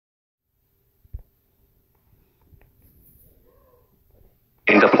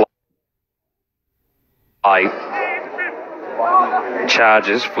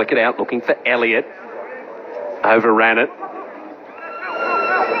Charges, flick it out, looking for Elliott. Overran it.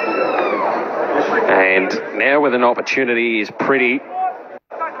 And now with an opportunity is Pretty.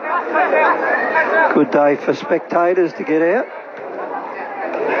 Good day for spectators to get out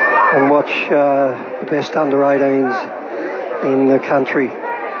and watch the best under-18s in the country.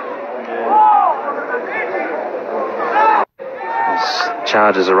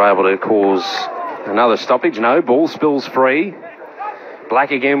 Chargers are able to cause another stoppage. No, ball spills free.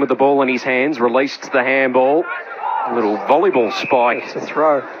 Black again with the ball in his hands, released the handball. A little volleyball spike. It's a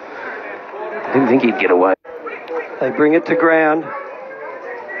throw. I didn't think he'd get away. They bring it to ground.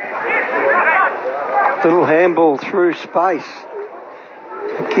 Little handball through space.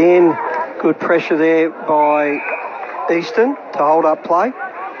 Again, good pressure there by Easton to hold up play.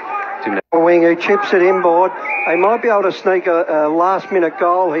 Wing who chips it inboard. They might be able to sneak a last-minute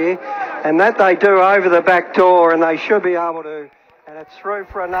goal here, and that they do over the back door, and they should be able to. And it's through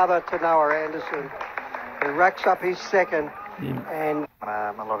for another to Noah Anderson, who racks up his second, and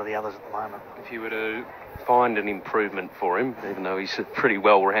a lot of the others at the moment. If you were to find an improvement for him, even though he's a pretty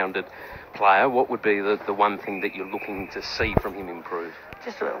well-rounded player, what would be the one thing that you're looking to see from him improve?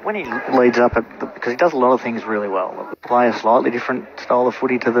 Just when he leads up, because he does a lot of things really well. Play a slightly different style of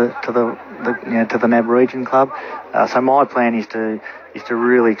footy to the NAB region club. So my plan is to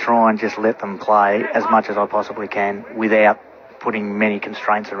really try and just let them play as much as I possibly can without putting many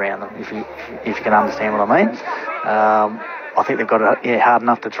constraints around them. If you can understand what I mean. I think they've got it hard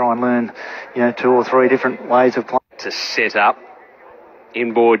enough to try and learn, 2 or 3 different ways of playing. To set up,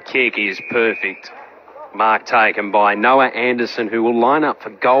 inboard kick is perfect. Mark taken by Noah Anderson, who will line up for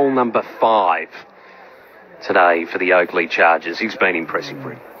goal number 5 today for the Oakleigh Chargers. He's been impressive,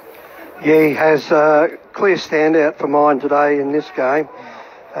 Rick. Yeah, he has a clear standout for mine today in this game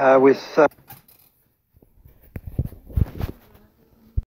with